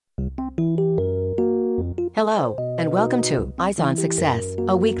Hello, and welcome to Eyes on Success,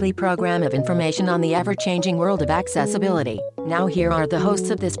 a weekly program of information on the ever-changing world of accessibility. Now here are the hosts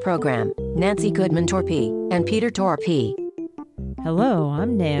of this program, Nancy Goodman Torpey and Peter Torpey. Hello,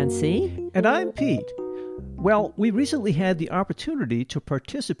 I'm Nancy. And I'm Pete. Well, we recently had the opportunity to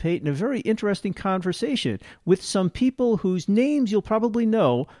participate in a very interesting conversation with some people whose names you'll probably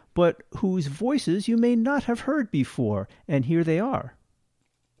know, but whose voices you may not have heard before. And here they are.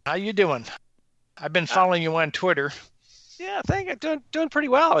 How you doing? I've been following you on Twitter. Yeah, doing pretty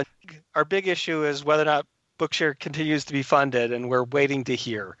well. Our big issue is whether or not Bookshare continues to be funded, and we're waiting to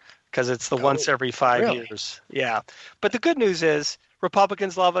hear because it's the once every 5 years. Yeah, but the good news is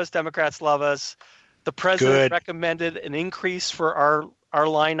Republicans love us, Democrats love us. The president recommended an increase for our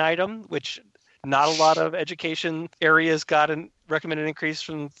line item, which not a lot of education areas got a recommended increase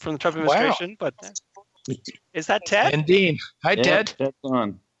from the Trump administration. Wow. But is that Ted? And Dean. Hi, Ted. Ted's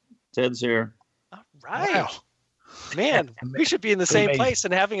on. Ted's here. All right. Wow. Man, we should be in the same place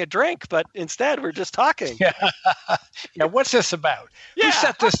and having a drink, but instead we're just talking. Yeah. What's this about? Yeah. Who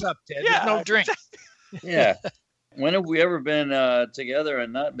set this up, Ted? Yeah. There's no drink. Yeah. When have we ever been together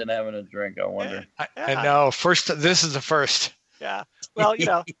and not been having a drink, I wonder? I know. This is the first. Yeah. Well,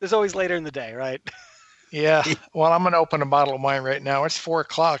 there's always later in the day, right? Yeah. Well, I'm going to open a bottle of wine right now. It's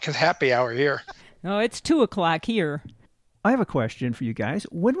 4:00. It's happy hour here. Oh, it's 2:00 here. I have a question for you guys.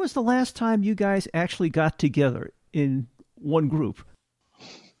 When was the last time you guys actually got together in one group?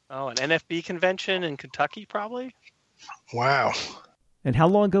 Oh, an NFB convention in Kentucky, probably. Wow. And how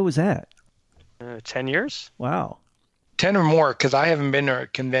long ago was that? 10 years. Wow. 10 or more, because I haven't been to a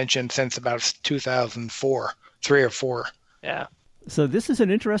convention since about 2004, 3 or 4. Yeah. So this is an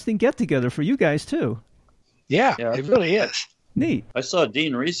interesting get-together for you guys, too. Yeah, it really is. Neat. I saw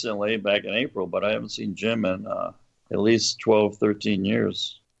Dean recently back in April, but I haven't seen Jim in at least 12, 13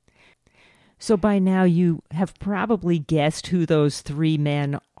 years. So by now you have probably guessed who those three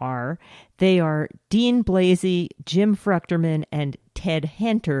men are. They are Dean Blasey, Jim Fruchterman, and Ted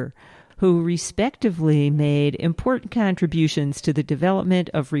Henter, who respectively made important contributions to the development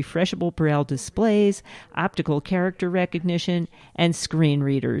of refreshable braille displays, optical character recognition, and screen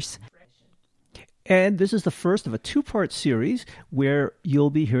readers. And this is the first of a two-part series where you'll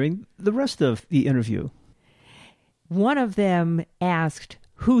be hearing the rest of the interview. One of them asked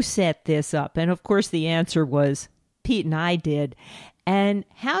who set this up, and of course the answer was Pete and I did. And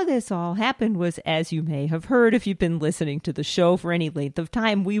how this all happened was, as you may have heard if you've been listening to the show for any length of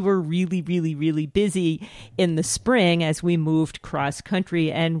time, we were really, really, really busy in the spring as we moved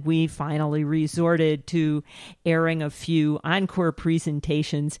cross-country, and we finally resorted to airing a few encore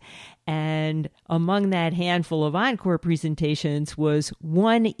presentations. And among that handful of encore presentations was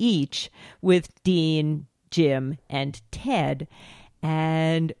one each with Dean, Jim, and Ted.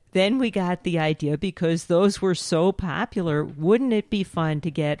 And then we got the idea, because those were so popular, wouldn't it be fun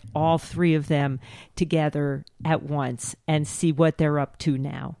to get all three of them together at once and see what they're up to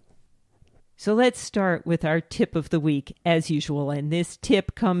now? So let's start with our tip of the week, as usual. And this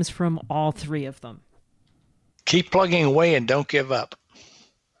tip comes from all three of them. Keep plugging away and don't give up.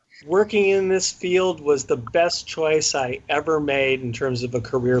 Working in this field was the best choice I ever made in terms of a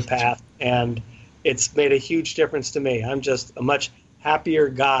career path, and it's made a huge difference to me. I'm just a much happier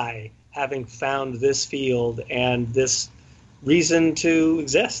guy having found this field and this reason to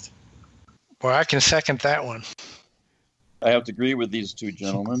exist. Well, I can second that one. I have to agree with these two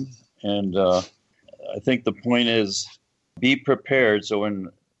gentlemen, and I think the point is be prepared so when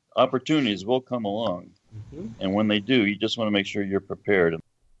opportunities will come along, and when they do, you just want to make sure you're prepared.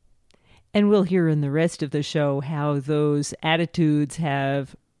 And we'll hear in the rest of the show how those attitudes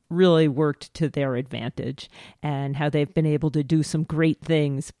have really worked to their advantage and how they've been able to do some great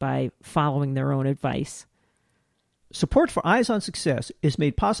things by following their own advice. Support for Eyes on Success is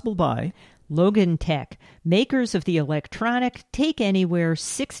made possible by Logan Tech, makers of the electronic Take Anywhere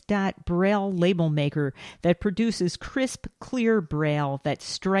 6-dot Braille label maker that produces crisp, clear Braille that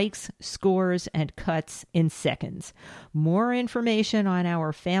strikes, scores, and cuts in seconds. More information on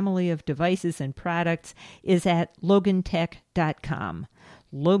our family of devices and products is at logantech.com.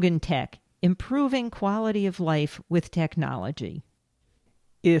 Logan Tech, improving quality of life with technology.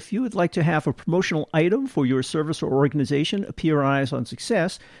 If you would like to have a promotional item for your service or organization appear on Eyes on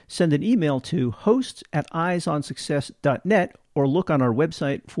Success, send an email to hosts@eyesonsuccess.net or look on our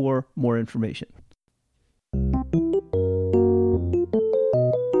website for more information.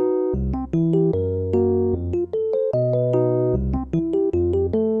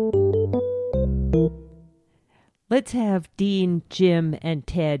 Let's have Dean, Jim, and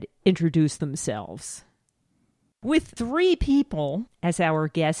Ted introduce themselves. With 3 people as our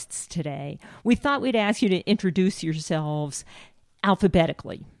guests today, we thought we'd ask you to introduce yourselves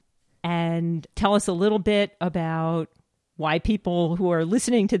alphabetically and tell us a little bit about why people who are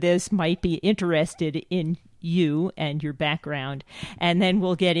listening to this might be interested in you and your background. And then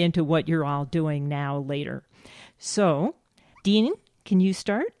we'll get into what you're all doing now later. So, Dean, can you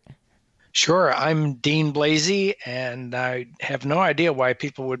start? Sure. I'm Dean Blasey, and I have no idea why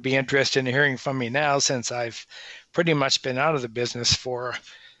people would be interested in hearing from me now, since I've pretty much been out of the business for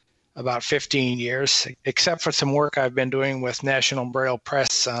about 15 years, except for some work I've been doing with National Braille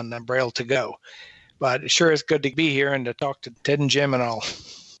Press on Braille to Go. But it sure is good to be here and to talk to Ted and Jim and all.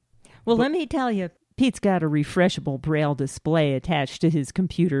 Well, let me tell you, Pete's got a refreshable Braille display attached to his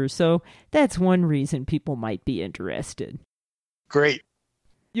computer, so that's one reason people might be interested. Great.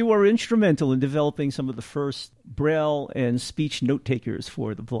 You were instrumental in developing some of the first Braille and speech note takers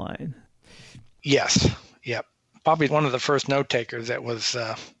for the blind. Yes. Yep. Probably one of the first note takers that was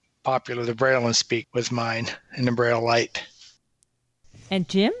popular. The Braille and Speak was mine in the Braille Light. And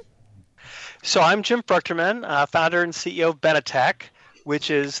Jim? So I'm Jim Fruchterman, founder and CEO of Benetech, which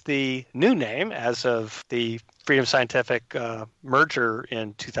is the new name as of the Freedom Scientific merger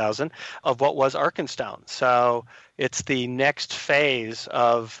in 2000 of what was Arkenstone. So it's the next phase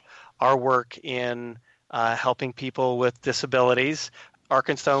of our work in helping people with disabilities.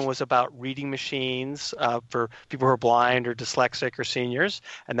 Arkenstone was about reading machines for people who are blind or dyslexic or seniors,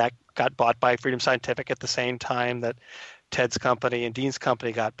 and that got bought by Freedom Scientific at the same time that Ted's company and Dean's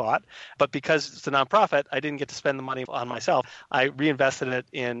company got bought. But because it's a nonprofit, I didn't get to spend the money on myself. I reinvested it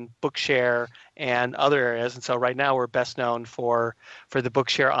in Bookshare and other areas. And so right now we're best known for the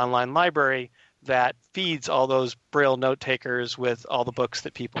Bookshare online library that feeds all those Braille note takers with all the books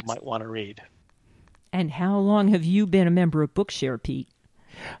that people might want to read. And how long have you been a member of Bookshare, Pete?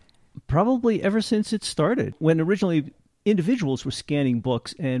 Probably ever since it started, when originally individuals were scanning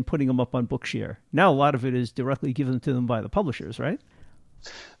books and putting them up on Bookshare. Now a lot of it is directly given to them by the publishers, right?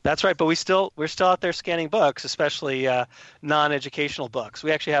 That's right, but we're still out there scanning books, especially non-educational books.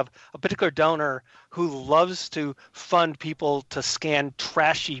 We actually have a particular donor who loves to fund people to scan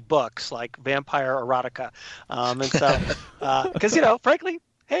trashy books like vampire erotica, and so because frankly,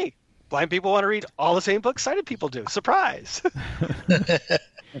 hey, blind people want to read all the same books sighted people do. Surprise!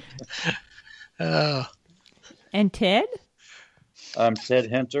 And Ted? I'm Ted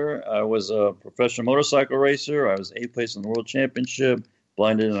Henter. I was a professional motorcycle racer. I was 8th place in the World Championship,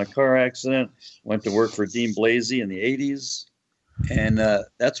 blinded in a car accident, went to work for Dean Blasey in the 80s. And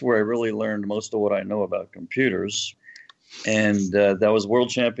that's where I really learned most of what I know about computers. And that was world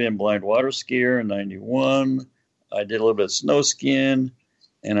champion blind water skier in 91. I did a little bit of snow skiing,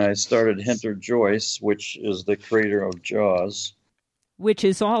 and I started Henter Joyce, which is the creator of JAWS. Which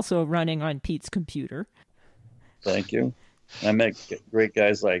is also running on Pete's computer. Thank you. I met great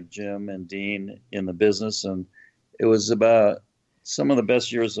guys like Jim and Dean in the business, and it was about some of the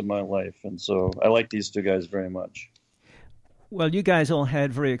best years of my life. And so I like these 2 guys very much. Well, you guys all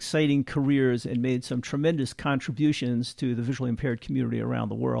had very exciting careers and made some tremendous contributions to the visually impaired community around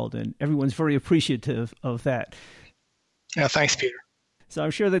the world, and everyone's very appreciative of that. Yeah, thanks, Peter. So I'm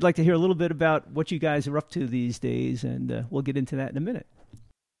sure they'd like to hear a little bit about what you guys are up to these days, and we'll get into that in a minute.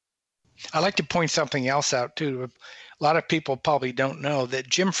 I'd like to point something else out, too. A lot of people probably don't know that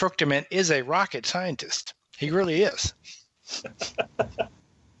Jim Fruchterman is a rocket scientist. He really is.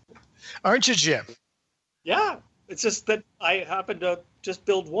 Aren't you, Jim? Yeah. It's just that I happened to just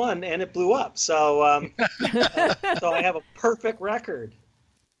build one and it blew up. So, so I have a perfect record.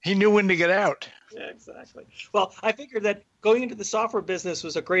 He knew when to get out. Yeah, exactly. Well, I figured that going into the software business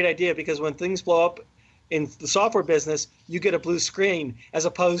was a great idea because when things blow up in the software business, you get a blue screen as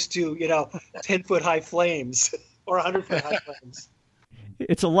opposed to, 10-foot high flames or 100-foot high flames.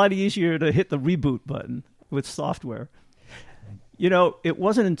 It's a lot easier to hit the reboot button with software. It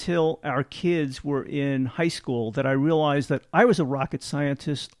wasn't until our kids were in high school that I realized that I was a rocket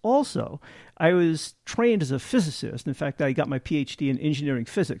scientist also. I was trained as a physicist. In fact, I got my PhD in engineering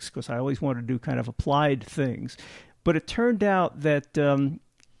physics because I always wanted to do kind of applied things. But it turned out that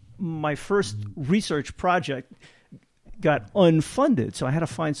my first research project got unfunded, so I had to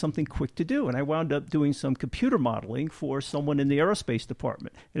find something quick to do. And I wound up doing some computer modeling for someone in the aerospace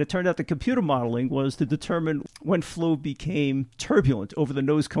department. And it turned out the computer modeling was to determine when flow became turbulent over the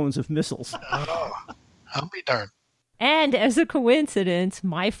nose cones of missiles. Oh, I'll be darned. And as a coincidence,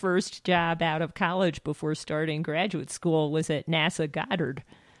 my first job out of college before starting graduate school was at NASA Goddard.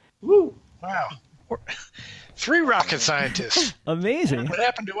 Woo! Wow. 3 rocket scientists. Amazing. What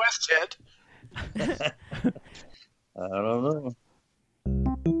happened to us, Ted? I don't know.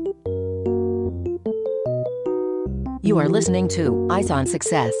 You are listening to Eyes on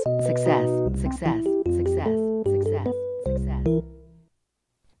Success. Success, success, success, success, success.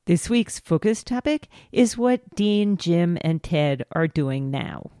 This week's focus topic is what Dean, Jim, and Ted are doing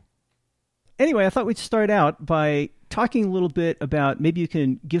now. Anyway, I thought we'd start out by talking a little bit about, maybe you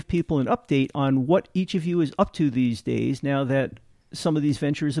can give people an update on what each of you is up to these days now that some of these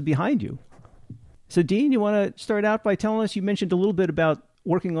ventures are behind you. So, Dean, you want to start out by telling us, you mentioned a little bit about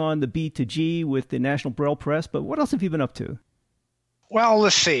working on the B2G with the National Braille Press, but what else have you been up to? Well,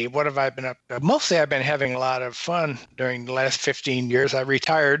 let's see. What have I been up to? Mostly I've been having a lot of fun during the last 15 years. I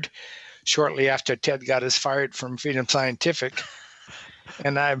retired shortly after Ted got us fired from Freedom Scientific.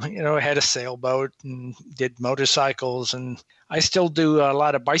 And I, had a sailboat and did motorcycles, and I still do a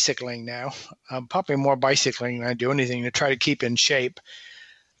lot of bicycling now. Probably more bicycling than I do anything to try to keep in shape,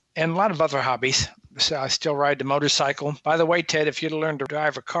 and a lot of other hobbies. So I still ride the motorcycle. By the way, Ted, if you'd learned to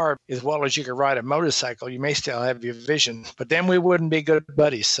drive a car as well as you could ride a motorcycle, you may still have your vision, but then we wouldn't be good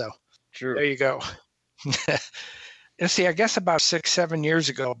buddies. So Sure. There you go. And see, I guess about 6-7 years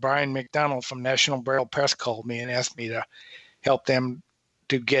ago, Brian McDonald from National Braille Press called me and asked me to help them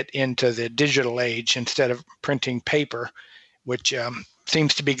to get into the digital age instead of printing paper, which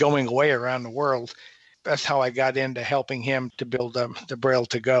seems to be going away around the world. That's how I got into helping him to build the Braille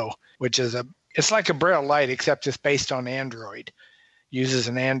to Go, which is it's like a Braille Lite, except it's based on Android. Uses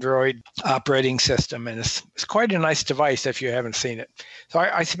an Android operating system, and it's quite a nice device if you haven't seen it. So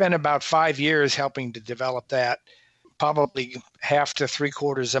I spent about 5 years helping to develop that, probably half to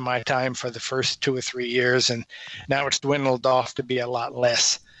 3/4 of my time for the first 2 or 3 years, and now it's dwindled off to be a lot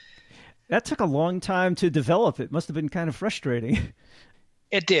less. That took a long time to develop. It must have been kind of frustrating.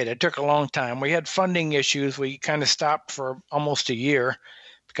 It did. It took a long time. We had funding issues. We kind of stopped for almost a year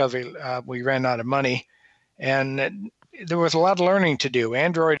because we ran out of money, and there was a lot of learning to do.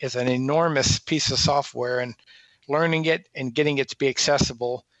 Android is an enormous piece of software, and learning it and getting it to be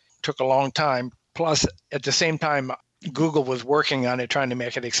accessible took a long time. Plus, at the same time, Google was working on it, trying to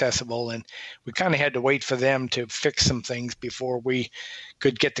make it accessible, and we kind of had to wait for them to fix some things before we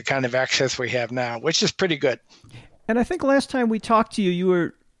could get the kind of access we have now, which is pretty good. And I think last time we talked to you, you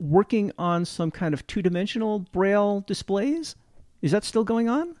were working on some kind of two-dimensional Braille displays. Is that still going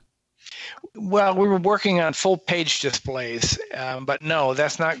on? Well, we were working on full-page displays, but no,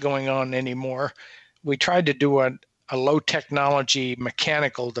 that's not going on anymore. We tried to do a low-technology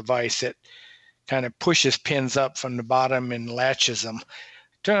mechanical device that kind of pushes pins up from the bottom and latches them.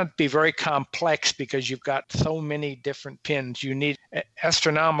 It turned out to be very complex because you've got so many different pins. You need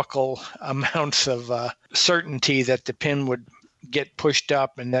astronomical amounts of certainty that the pin would get pushed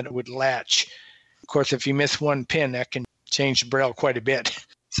up and that it would latch. Of course, if you miss one pin, that can change the Braille quite a bit.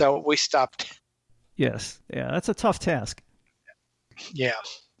 So we stopped. Yes. Yeah, that's a tough task. Yeah.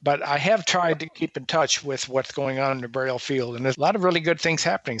 But I have tried to keep in touch with what's going on in the Braille field, and there's a lot of really good things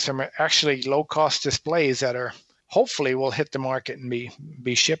happening. Some actually low-cost displays that are hopefully will hit the market and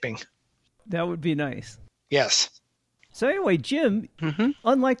be shipping. That would be nice. Yes. So anyway, Jim,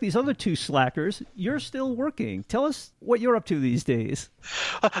 unlike these other two slackers, you're still working. Tell us what you're up to these days.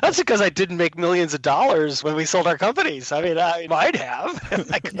 That's because I didn't make millions of dollars when we sold our companies. I mean, I might have.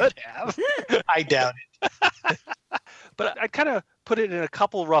 I could have. I doubt it. But I kind of put it in a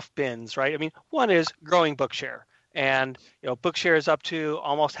couple rough bins, right? I mean, one is growing Bookshare. And, Bookshare is up to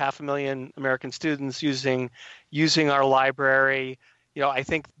almost 500,000 American students using our library. I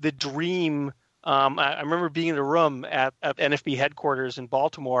think the dream, I remember being in a room at NFB headquarters in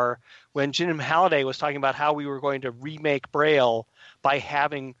Baltimore when Jim Halliday was talking about how we were going to remake Braille by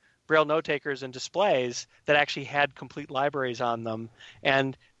having Braille note takers and displays that actually had complete libraries on them.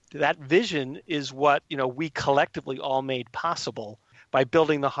 And that vision is what, we collectively all made possible by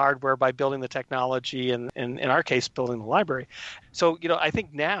building the hardware, by building the technology, and in our case, building the library. So, I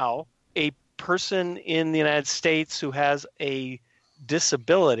think now a person in the United States who has a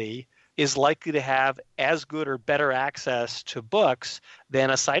disability is likely to have as good or better access to books than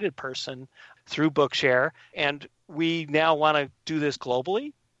a sighted person through Bookshare. And we now want to do this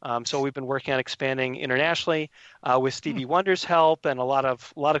globally. So we've been working on expanding internationally with Stevie Wonder's help and a lot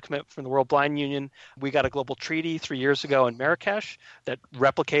of commitment from the World Blind Union. We got a global treaty 3 years ago in Marrakesh that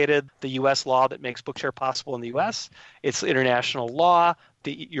replicated the U.S. law that makes Bookshare possible in the U.S. It's international law.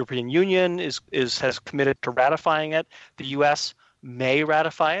 The European Union has committed to ratifying it. The U.S. may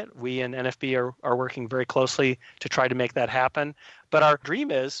ratify it. We and NFB are working very closely to try to make that happen. But our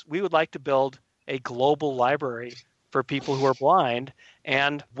dream is we would like to build a global library for people who are blind,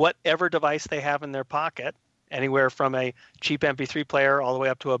 and whatever device they have in their pocket, anywhere from a cheap MP3 player all the way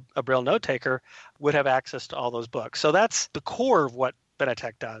up to a Braille note taker, would have access to all those books. So that's the core of what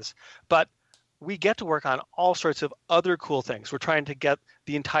Benetech does. But we get to work on all sorts of other cool things. We're trying to get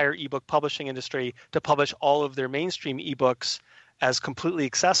the entire ebook publishing industry to publish all of their mainstream ebooks as completely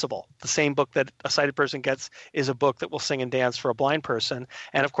accessible. The same book that a sighted person gets is a book that will sing and dance for a blind person.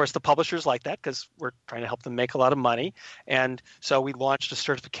 And of course, the publishers like that because we're trying to help them make a lot of money. And so we launched a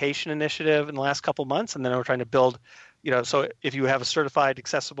certification initiative in the last couple of months, and then we're trying to build, so if you have a certified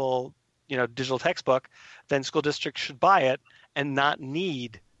accessible, digital textbook, then school districts should buy it and not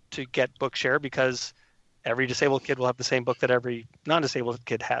need to get Bookshare because every disabled kid will have the same book that every non-disabled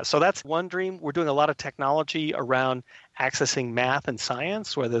kid has. So that's one dream. We're doing a lot of technology around accessing math and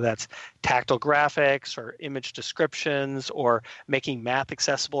science, whether that's tactile graphics or image descriptions or making math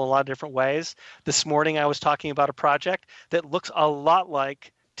accessible in a lot of different ways. This morning I was talking about a project that looks a lot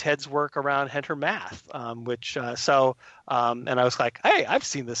like Ted's work around Hentor Math, and I was like, hey, I've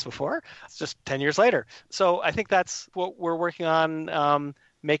seen this before. It's just 10 years later. So I think that's what we're working on,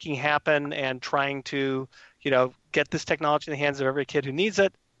 making happen and trying to, get this technology in the hands of every kid who needs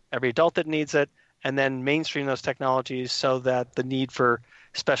it, every adult that needs it, and then mainstream those technologies so that the need for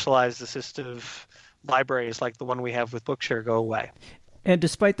specialized assistive libraries like the one we have with Bookshare go away. And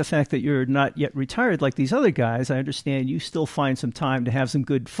despite the fact that you're not yet retired like these other guys, I understand you still find some time to have some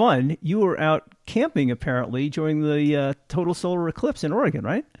good fun. You were out camping, apparently, during the total solar eclipse in Oregon,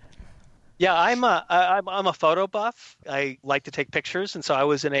 right? Yeah, I'm a photo buff. I like to take pictures, and so I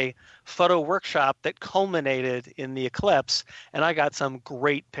was in a photo workshop that culminated in the eclipse, and I got some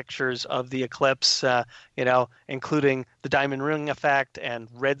great pictures of the eclipse, including the diamond ring effect and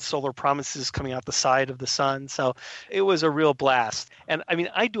red solar prominences coming out the side of the sun. So it was a real blast. And I mean,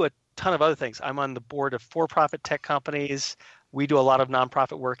 I do a ton of other things. I'm on the board of for-profit tech companies. We do a lot of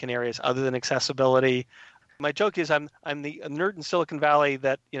nonprofit work in areas other than accessibility. My joke is I'm the nerd in Silicon Valley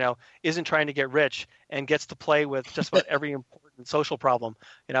that, isn't trying to get rich and gets to play with just about every important social problem.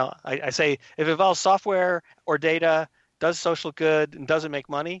 I say if it involves software or data, does social good, and doesn't make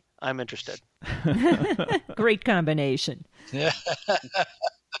money, I'm interested. Great combination. Yeah.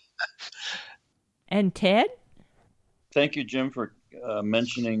 And Ted? Thank you, Jim, for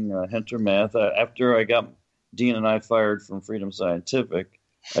mentioning Hentor Math. After Dean and I fired from Freedom Scientific,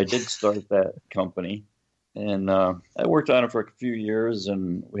 I did start that company. And I worked on it for a few years,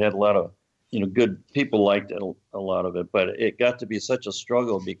 and we had a lot of, good people liked it, a lot of it. But it got to be such a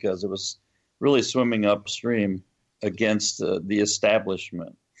struggle because it was really swimming upstream against the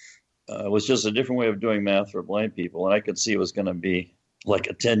establishment. It was just a different way of doing math for blind people, and I could see it was going to be like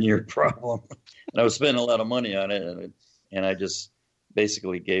a 10-year problem. And I was spending a lot of money on it, and I just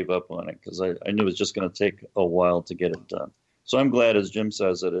basically gave up on it because I knew it was just going to take a while to get it done. So I'm glad, as Jim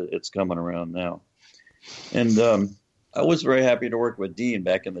says, that it's coming around now. And I was very happy to work with Dean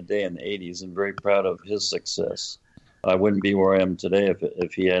back in the day in the 80s and very proud of his success. I wouldn't be where I am today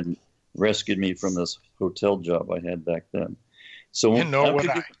if he hadn't rescued me from this hotel job I had back then. So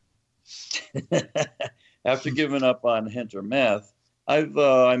after giving up on Hentor Math,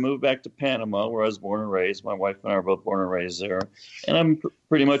 I moved back to Panama where I was born and raised. My wife and I are both born and raised there. And I'm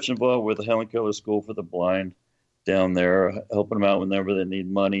pretty much involved with the Helen Keller School for the Blind down there, helping them out whenever they need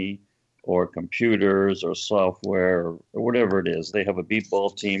money, or computers or software or whatever it is. They have a beep ball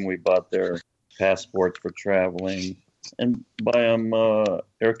team. We bought their passports for traveling and buy them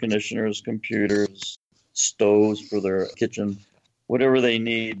air conditioners, computers, stoves for their kitchen, whatever they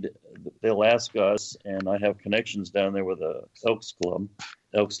need. They'll ask us, and I have connections down there with the Elks Club,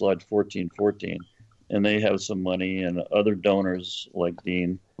 Elks Lodge 1414, and they have some money, and other donors like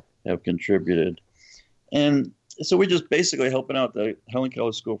Dean have contributed. And so we're just basically helping out the Helen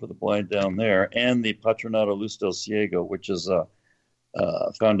Keller School for the Blind down there and the Patronato Luz del Ciego, which is a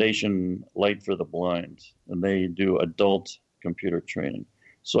foundation Light for the Blind, and they do adult computer training.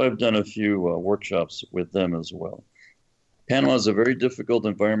 So I've done a few workshops with them as well. Panama is a very difficult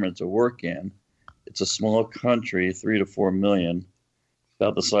environment to work in. It's a small country, 3 to 4 million,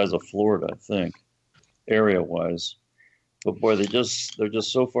 about the size of Florida, I think, area-wise. But boy, they're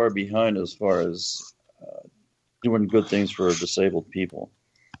just so far behind as far as doing good things for disabled people.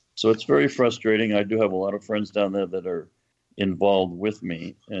 So it's very frustrating. I do have a lot of friends down there that are involved with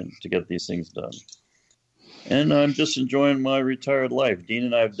me and to get these things done. And I'm just enjoying my retired life. Dean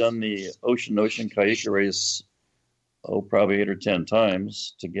and I have done the Ocean Kayak race, probably 8 or 10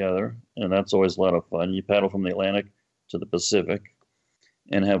 times together. And that's always a lot of fun. You paddle from the Atlantic to the Pacific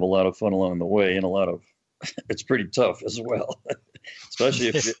and have a lot of fun along the way, and it's pretty tough as well. Especially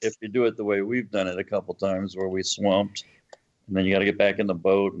if you do it the way we've done it a couple times, where we swamped, and then you got to get back in the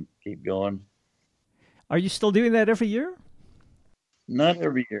boat and keep going. Are you still doing that every year? Not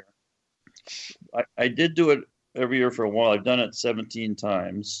every year. I did do it every year for a while. I've done it 17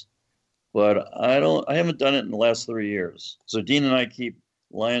 times, but I haven't done it in the last 3 years. So Dean and I keep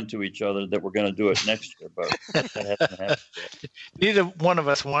lying to each other that we're going to do it next year, but that hasn't happened yet. Neither one of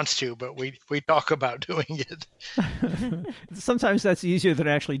us wants to, but we talk about doing it. Sometimes that's easier than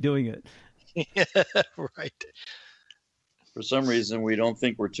actually doing it. Yeah, right. For some reason, we don't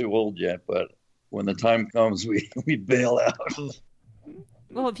think we're too old yet, but when the time comes, we bail out.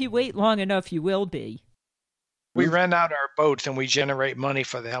 Well, if you wait long enough, you will be. We rent out our boats and we generate money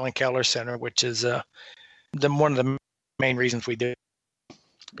for the Helen Keller Center, which is one of the main reasons we do it.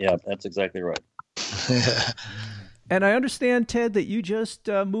 Yeah, that's exactly right. And I understand, Ted, that you just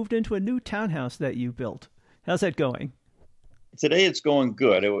moved into a new townhouse that you built. How's that going? Today it's going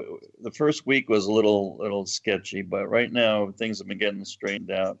good. The first week was a little sketchy, but right now things have been getting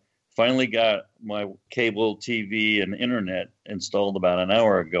straightened out. Finally got my cable TV and internet installed about an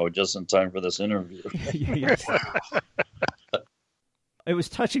hour ago, just in time for this interview. Yes. It was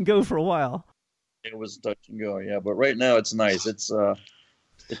touch and go for a while. It was touch and go, yeah. But right now it's nice. It's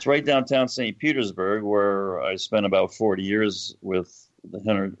right downtown St. Petersburg, where I spent about 40 years with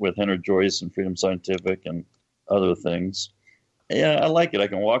Henry Joyce and Freedom Scientific and other things. Yeah, I like it. I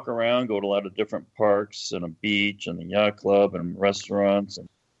can walk around, go to a lot of different parks and a beach and a yacht club and restaurants. And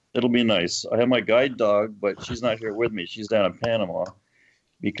it'll be nice. I have my guide dog, but she's not here with me. She's down in Panama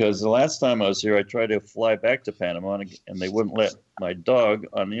because the last time I was here, I tried to fly back to Panama and they wouldn't let my dog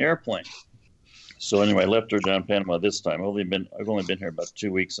on the airplane. So anyway, I left her down in Panama this time. I've only been here about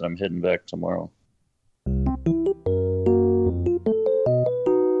 2 weeks, and I'm heading back tomorrow.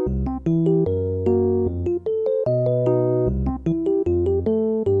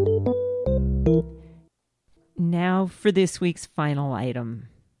 Now for this week's final item.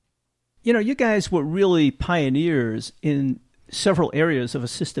 You know, you guys were really pioneers in several areas of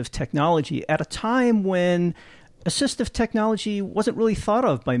assistive technology at a time when assistive technology wasn't really thought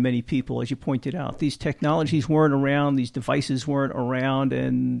of by many people, as you pointed out. These technologies weren't around, these devices weren't around,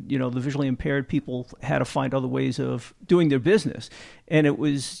 and, you know, the visually impaired people had to find other ways of doing their business. And it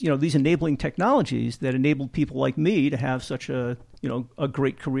was, you know, these enabling technologies that enabled people like me to have such a, you know, a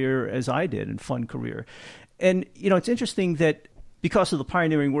great career as I did, and fun career. And, you know, it's interesting that because of the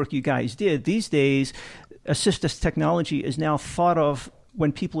pioneering work you guys did, these days, assistive technology is now thought of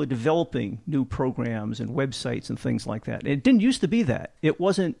when people are developing new programs and websites and things like that. It didn't used to be that. It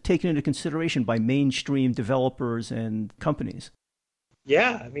wasn't taken into consideration by mainstream developers and companies.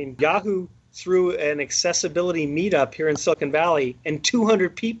 Yeah, I mean, Yahoo threw an accessibility meetup here in Silicon Valley, and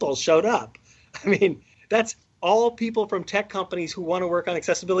 200 people showed up. I mean, that's all people from tech companies who want to work on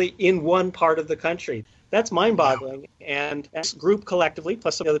accessibility in one part of the country. That's mind-boggling. And as a group collectively,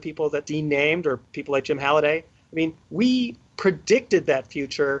 plus some of the other people that Dean named, or people like Jim Halliday, I mean, we predicted that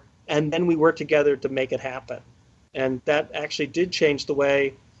future, and then we worked together to make it happen. And that actually did change the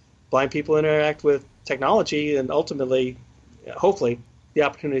way blind people interact with technology and ultimately, hopefully, the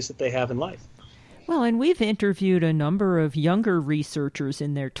opportunities that they have in life. Well, and we've interviewed a number of younger researchers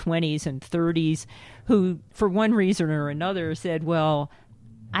in their 20s and 30s who, for one reason or another, said, well,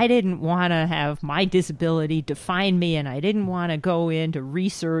 I didn't want to have my disability define me, and I didn't want to go into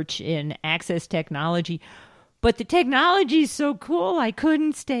research in access technology. But the technology is so cool, I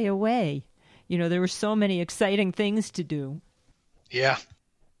couldn't stay away. You know, there were so many exciting things to do. Yeah.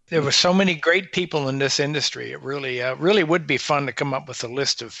 There were so many great people in this industry. It really would be fun to come up with a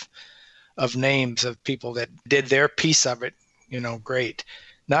list of names of people that did their piece of it, you know, great.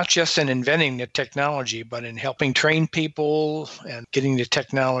 Not just in inventing the technology, but in helping train people and getting the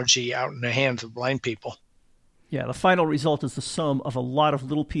technology out in the hands of blind people. Yeah, the final result is the sum of a lot of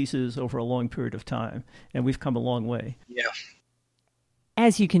little pieces over a long period of time, and we've come a long way. Yeah.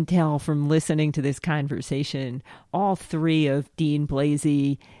 As you can tell from listening to this conversation, all three of Dean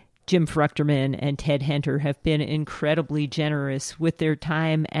Blazey, Jim Fruchterman, and Ted Henter have been incredibly generous with their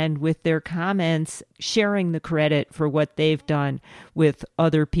time and with their comments, sharing the credit for what they've done with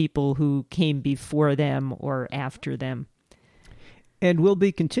other people who came before them or after them. And we'll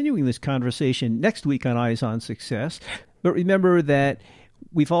be continuing this conversation next week on Eyes on Success. But remember that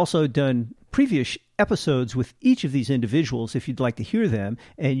we've also done previous episodes with each of these individuals if you'd like to hear them.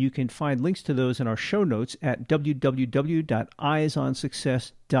 And you can find links to those in our show notes at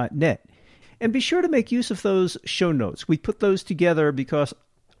www.eyesonsuccess.net. And be sure to make use of those show notes. We put those together because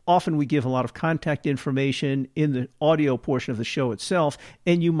often we give a lot of contact information in the audio portion of the show itself,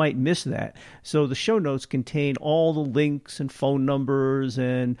 and you might miss that. So the show notes contain all the links and phone numbers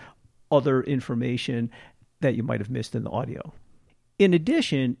and other information that you might have missed in the audio. In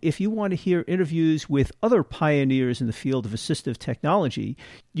addition, if you want to hear interviews with other pioneers in the field of assistive technology,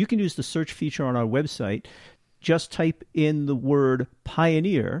 you can use the search feature on our website. Just type in the word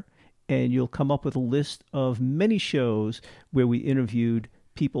pioneer, and you'll come up with a list of many shows where we interviewed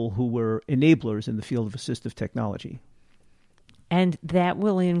people who were enablers in the field of assistive technology. And that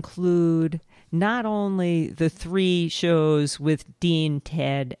will include not only the 3 shows with Dean,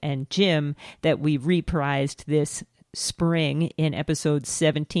 Ted, and Jim that we reprised this spring in episodes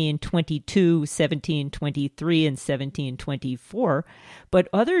 1722, 1723, and 1724, but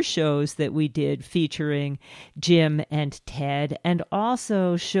other shows that we did featuring Jim and Ted, and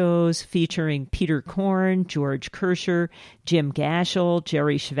also shows featuring Peter Korn, George Kirscher, Jim Gashel,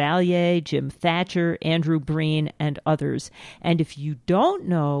 Jerry Chevalier, Jim Thatcher, Andrew Breen, and others. And if you don't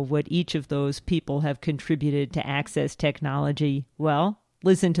know what each of those people have contributed to Access Technology, well,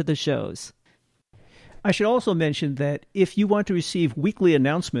 listen to the shows. I should also mention that if you want to receive weekly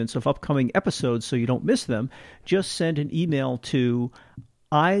announcements of upcoming episodes so you don't miss them, just send an email to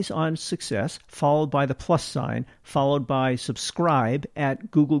Eyes on Success, followed by the +sign, followed by subscribe at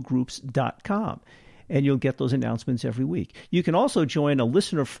googlegroups.com. And you'll get those announcements every week. You can also join a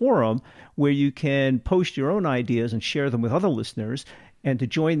listener forum where you can post your own ideas and share them with other listeners. And to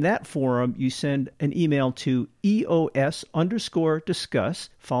join that forum, you send an email to EOS_discuss,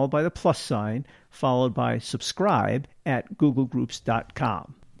 followed by the +sign, followed by subscribe at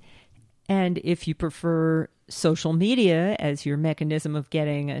googlegroups.com. And if you prefer social media as your mechanism of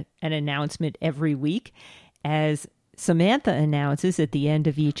getting an announcement every week, as Samantha announces at the end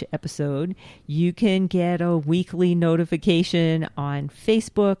of each episode, you can get a weekly notification on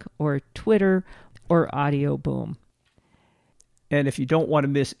Facebook or Twitter or Audio Boom. And if you don't want to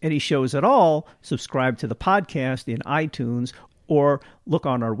miss any shows at all, subscribe to the podcast in iTunes or look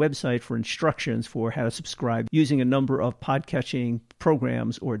on our website for instructions for how to subscribe using a number of podcatching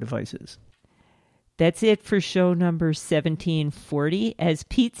programs or devices. That's it for show number 1740. As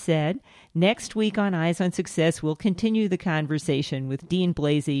Pete said, next week on Eyes on Success, we'll continue the conversation with Dean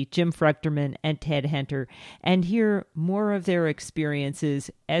Blasey, Jim Fruchterman, and Ted Henter, and hear more of their experiences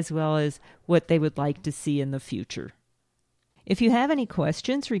as well as what they would like to see in the future. If you have any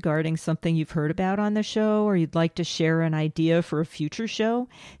questions regarding something you've heard about on the show or you'd like to share an idea for a future show,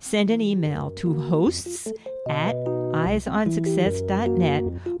 send an email to hosts@eyesonsuccess.net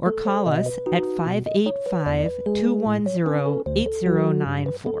or call us at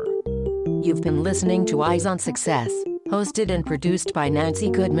 585-210-8094. You've been listening to Eyes on Success, hosted and produced by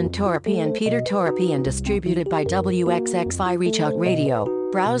Nancy Goodman Torpy and Peter Torpy and distributed by WXXI Reach Out Radio.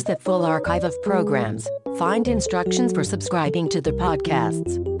 Browse the full archive of programs, find instructions for subscribing to the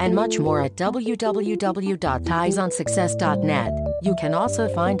podcasts, and much more at www.eyesonsuccess.net. You can also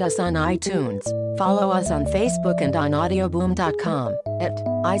find us on iTunes. Follow us on Facebook and on audioboom.com at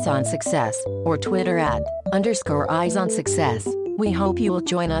Eyes on Success or Twitter at _Eyes on Success. We hope you will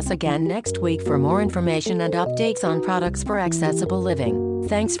join us again next week for more information and updates on products for accessible living.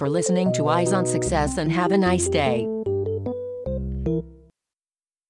 Thanks for listening to Eyes on Success and have a nice day.